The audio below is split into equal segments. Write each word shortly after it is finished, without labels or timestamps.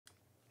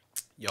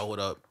Yo, what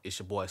up? It's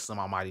your boy Slim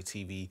Almighty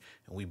TV,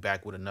 and we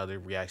back with another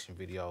reaction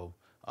video.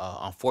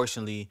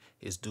 Unfortunately,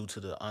 it's due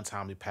to the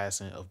untimely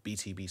passing of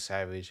BTB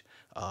Savage,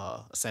 a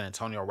San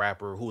Antonio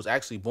rapper who was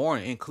actually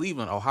born in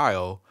Cleveland,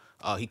 Ohio.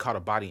 He caught a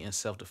body in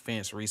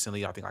self-defense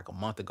recently, I think like a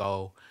month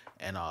ago,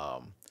 and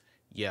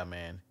yeah,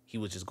 man, he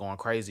was just going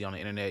crazy on the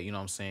internet. You know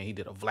what I'm saying? He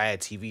did a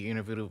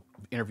VladTv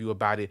interview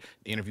about it.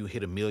 The interview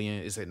hit 1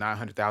 million. It's at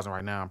 900,000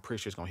 right now. I'm pretty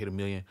sure it's gonna hit 1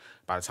 million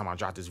by the time I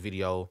drop this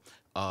video.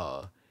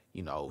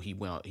 You know, he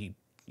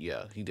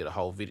did a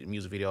whole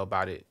music video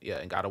about it,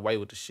 and got away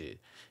with the shit.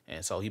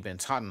 And so he been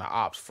taunting the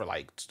ops for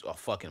like a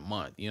fucking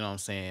month. You know what I'm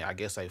saying? I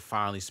guess they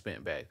finally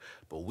spent back.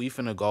 But we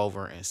finna go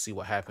over and see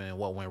what happened and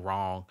what went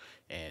wrong.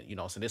 And you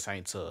know, so this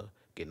ain't to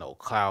get no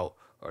clout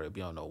or to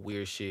be on no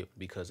weird shit,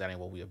 because that ain't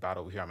what we about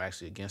over here. I'm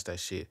actually against that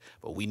shit.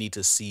 But we need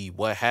to see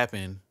what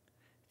happened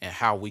and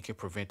how we can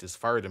prevent this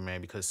further,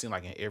 man, because it seems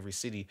like in every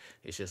city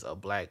it's just a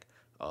black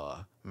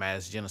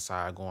mass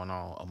genocide going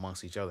on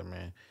amongst each other,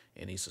 man.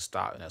 It needs to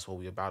stop, and that's what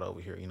we about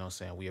over here. You know what I'm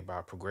saying? We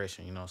about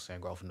progression, you know what I'm saying?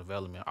 Growth and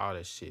development, all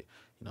that shit.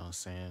 You know what I'm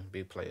saying?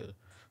 Big player.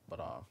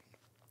 But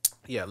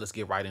yeah, let's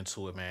get right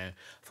into it, man.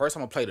 First,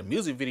 I'm gonna play the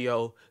music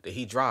video that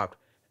he dropped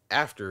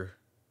after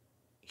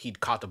he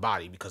caught the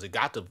body, because it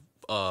got the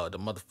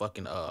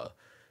motherfucking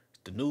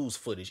the news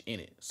footage in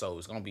it. So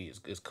it's gonna be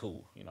it's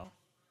cool, you know.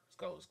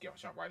 Let's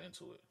jump right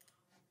into it.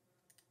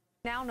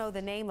 Now know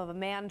the name of a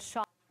man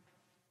shot.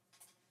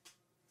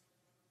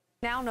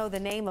 Now know the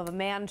name of a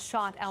man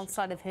shot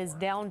outside of his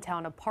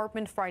downtown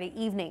apartment Friday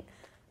evening.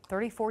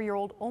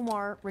 34-year-old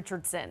Omar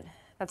Richardson.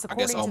 That's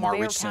according to the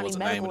Bexar County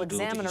Medical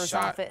Examiner's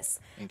office.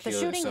 The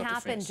shooting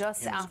happened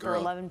just after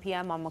 11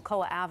 p.m. on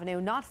McCullough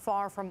Avenue, not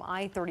far from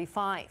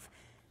I-35.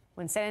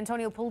 When San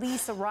Antonio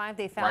police arrived,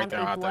 they found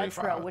a blood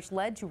trail which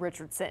led to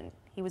Richardson.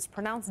 He was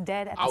pronounced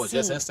dead at the scene. I was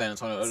just in San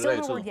Antonio the other day,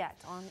 too. Still no word yet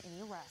on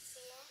any arrests.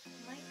 Oh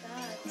my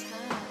God,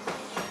 Tom.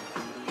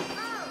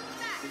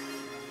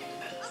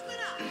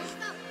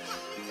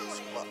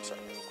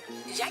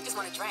 Jack just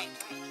want to drink.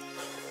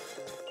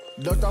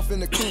 Ducked off in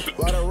the coupe,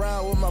 ride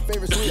around with my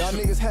favorite switch. Y'all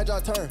niggas had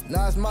y'all turn,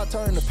 now it's my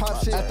turn to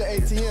pop shit. At the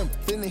ATM,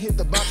 finna hit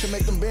the box and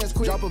make them bands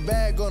quick. Drop a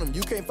bag on him,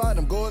 you can't find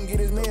him, go and get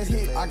his man's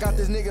hit. I got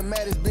this nigga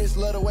mad as bitch,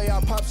 love the way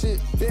I pop shit.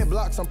 Fed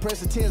blocks, I'm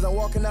pressing 10s, I'm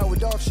walking out with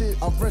dog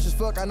shit. I'm fresh as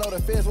fuck, I know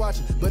the feds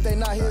watching, but they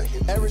not here.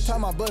 Every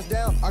time I bust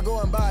down, I go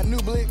and buy a new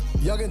blick.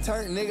 Young and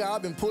turned, nigga,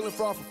 I've been pulling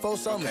fraud for 4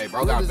 summers. Okay,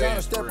 bro got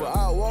bands for real.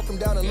 I'll walk him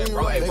down the lean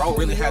road. Bro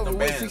really had the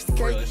bands for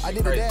real. I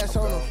did a dash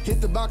on him,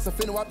 hit the box, I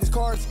finna wipe these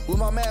cards with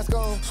my mask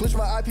on. Switch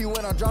my IP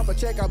when I drop a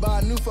check, I buy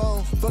a new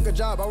phone. Fuck a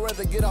job, I'd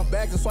rather get off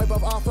bags and swipe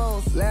off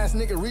iPhones. Last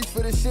nigga reach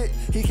for this shit,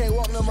 he can't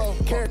walk no more.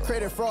 Carry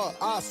credit fraud,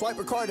 I'll swipe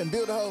a card and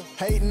build a hoe.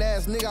 Hating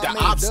ass nigga, I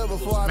made a dub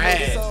before I made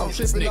this song. I'm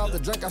tripping off the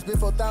drink, I spent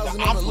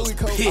 4,000 on the Louis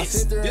coat. I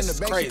sent her in the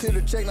bank, she cleared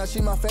the check, now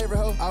she my favorite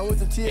hoe. I went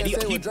to TSA he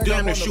with Drake,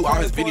 damn near shoot all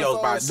his videos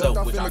by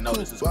himself, which I know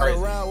this is crazy.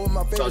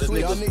 So this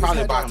nigga's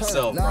probably by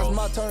himself, bro. Now it's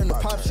my turn to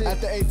pop shit.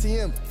 At the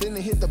ATM, finna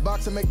hit the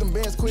box and make them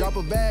bands quick. Drop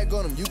a bag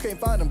on him, you can't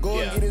find him, go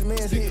and get his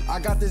man's hit. I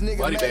got this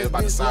nigga mad as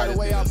bitch, love the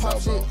way I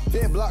pop shit.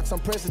 Fed blocks, I'm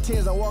pressing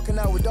 10s, I'm walking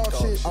out with dog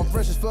shit. I'm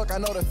fresh as fuck, I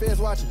know the feds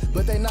watching,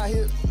 but they not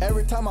here.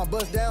 Every time I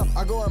bust down,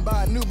 I go and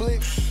buy a new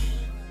blick.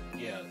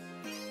 Yeah.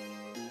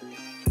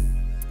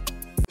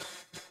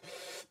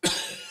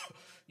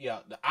 Yeah,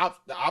 the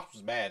ops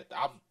was mad. The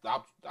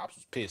ops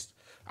was pissed.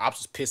 The ops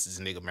was pissed at this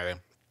nigga, man.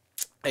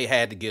 They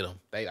had to get him.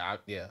 They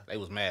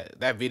was mad.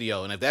 That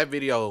video, and if that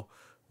video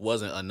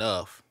wasn't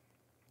enough,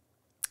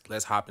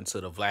 let's hop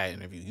into the Vlad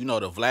interview. You know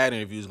the Vlad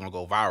interview is gonna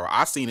go viral.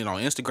 I seen it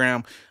on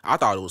Instagram. I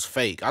thought it was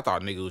fake. I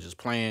thought nigga was just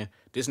playing.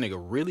 This nigga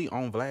really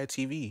on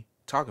VladTv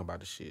talking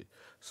about the shit.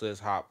 So let's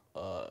hop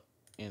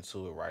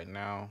into it right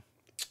now.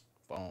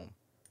 Boom.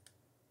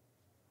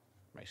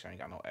 Make sure I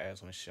ain't got no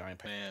ads on this shit. I ain't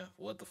paying. Man,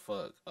 what the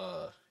fuck?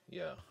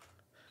 Yeah.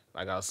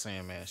 Like I was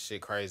saying, man,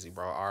 shit crazy,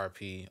 bro.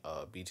 RP,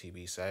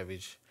 BTB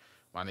Savage.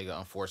 My nigga,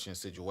 unfortunate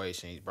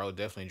situation. Bro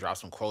definitely dropped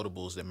some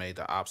quotables that made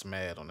the ops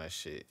mad on that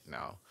shit.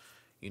 Now,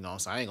 you know what I'm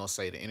saying? I ain't gonna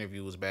say the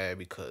interview was bad,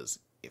 because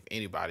if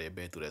anybody had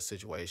been through that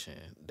situation,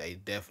 they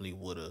definitely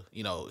would have,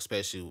 you know,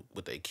 especially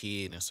with their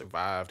kid and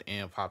survived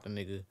and popped a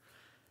nigga.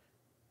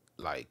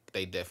 Like,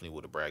 they definitely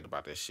would have bragged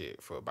about that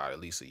shit for about at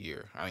least a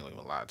year. I ain't gonna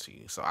even lie to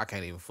you. So I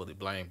can't even fully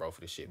blame bro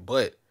for this shit.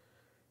 But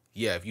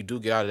yeah, if you do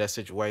get out of that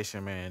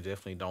situation, man,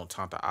 definitely don't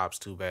taunt the ops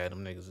too bad.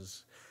 Them niggas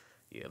is,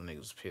 yeah, them niggas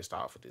was pissed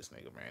off at this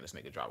nigga, man. This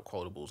nigga dropped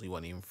quotables. He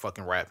wasn't even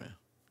fucking rapping.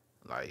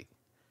 Like,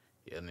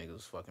 yeah, niggas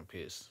was fucking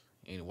pissed.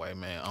 Anyway,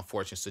 man,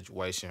 unfortunate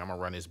situation. I'm gonna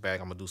run this back.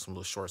 I'm gonna do some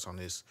little shorts on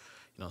this.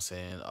 You know what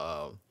I'm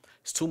saying?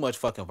 It's too much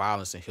fucking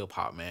violence in hip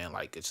hop, man.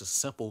 Like, it's just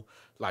simple,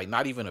 like,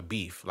 not even a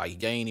beef. Like,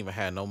 they ain't even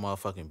had no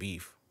motherfucking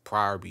beef,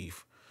 prior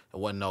beef. It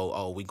wasn't no,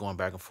 oh, we going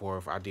back and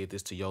forth. I did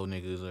this to your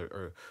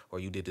niggas, or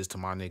you did this to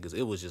my niggas.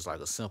 It was just like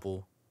a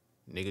simple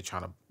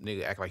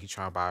nigga act like he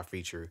trying to buy a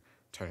feature,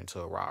 turn into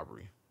a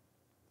robbery.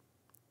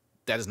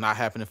 That does not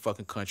happen in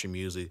fucking country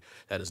music.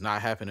 That does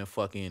not happen in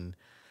fucking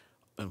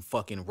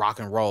rock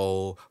and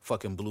roll,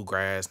 fucking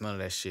bluegrass, none of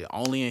that shit.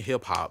 Only in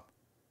hip hop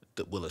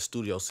will a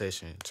studio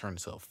session turn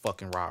into a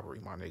fucking robbery,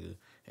 my nigga?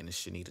 And this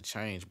shit need to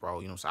change, bro.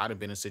 You know what I'm saying? I done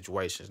been in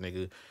situations,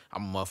 nigga.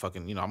 I'm a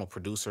motherfucking, you know, I'm a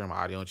producer, I'm an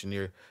audio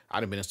engineer. I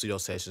done been in studio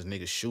sessions,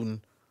 niggas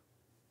shooting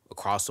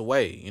across the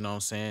way, you know what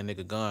I'm saying?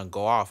 Nigga gun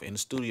go off in the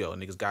studio.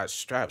 Niggas got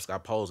straps,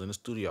 got poles in the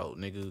studio.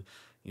 Nigga,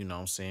 you know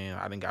what I'm saying?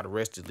 I done got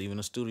arrested leaving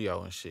the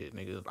studio and shit.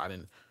 Nigga, I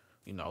didn't,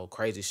 you know,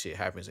 crazy shit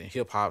happens in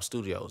hip-hop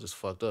studios. It's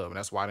fucked up. And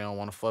that's why they don't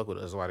want to fuck with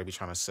us. That's why they be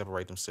trying to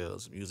separate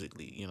themselves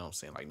musically, you know what I'm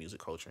saying? Like music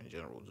culture in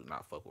general. Do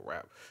not fuck with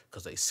rap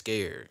because they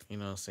scared, you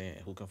know what I'm saying?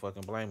 Who can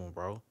fucking blame them,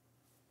 bro?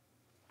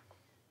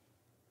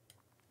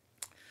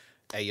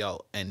 Hey,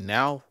 yo, and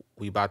now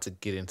we about to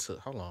get into...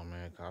 Hold on,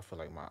 man, because I feel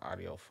like my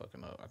audio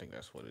fucking up. I think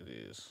that's what it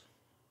is.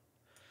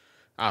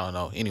 I don't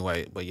know.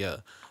 Anyway, but yeah.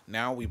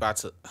 Now we about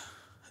to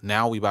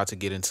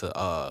get into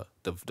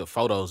the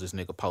photos this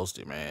nigga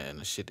posted, man,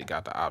 and the shit that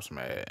got the ops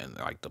mad, and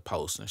like the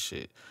posts and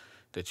shit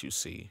that you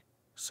see.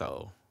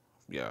 So,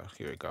 yeah,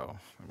 here it go.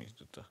 Let me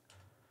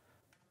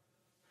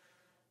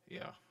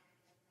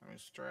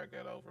just drag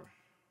that over.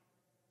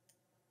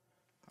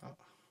 Oh.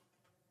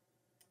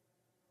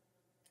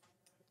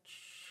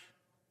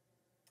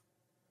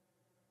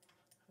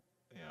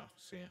 Yeah,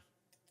 see. Let's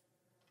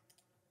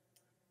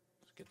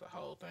get the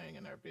whole thing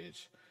in there,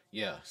 bitch.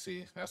 Yeah,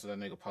 see, that's what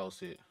that nigga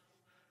posted.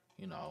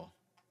 You know,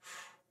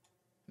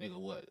 nigga,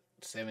 what?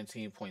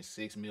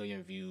 17.6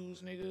 million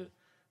views, nigga.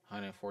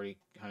 10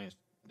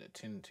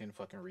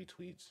 fucking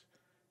retweets.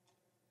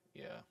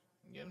 Yeah,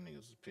 them niggas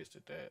was pissed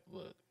at that.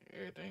 Look,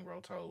 everything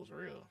bro told was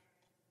real.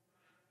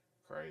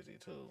 Crazy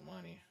too,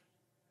 money.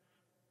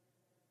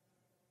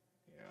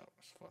 Yeah,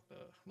 it's fucked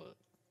up. Look,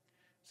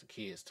 it's a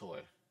kid's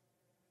toy.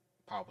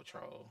 Paw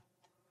Patrol.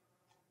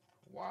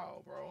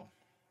 Wow, bro.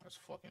 That's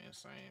fucking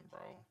insane,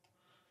 bro.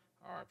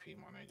 RIP,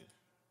 my nigga.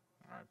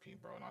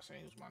 RIP, bro. Not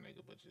saying he was my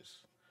nigga, but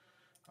just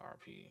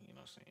RIP, you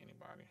know, saying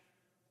anybody.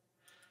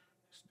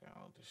 It's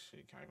down, this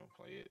shit, can't even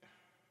play it.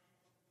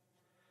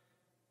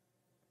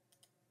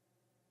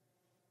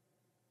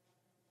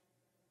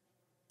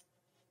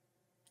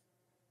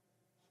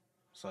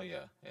 So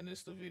yeah, and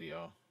this the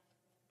video.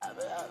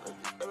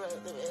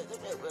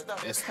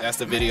 That's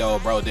the video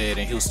bro did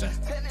in Houston.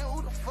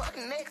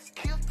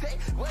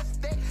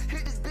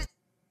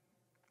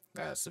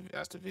 That's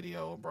the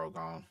video bro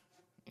gone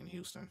in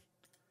Houston.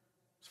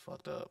 It's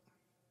fucked up.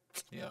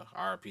 Yeah,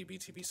 RIP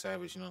BTB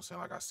Savage, you know what I'm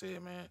saying? Like I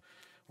said, man,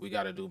 we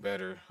gotta do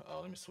better.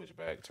 Let me switch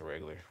back to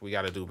regular. We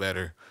gotta do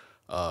better.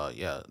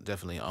 Yeah,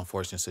 definitely an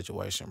unfortunate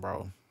situation,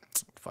 bro.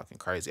 Fucking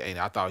crazy. Hey,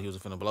 I thought he was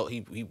finna blow. He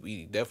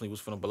definitely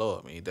was finna blow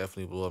up. Man, he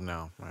definitely blew up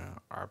now, man.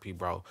 RP,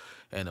 bro.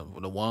 And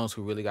the ones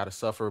who really got to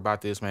suffer about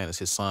this, man, is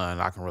his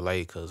son. I can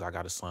relate because I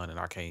got a son and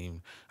I can't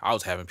even. I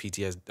was having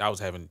PTSD. I was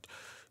having,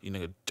 you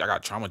know, I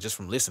got trauma just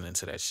from listening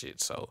to that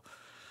shit. So,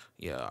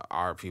 yeah,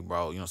 RP,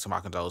 bro. You know, so my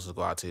condolences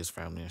go out to his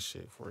family and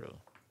shit for real.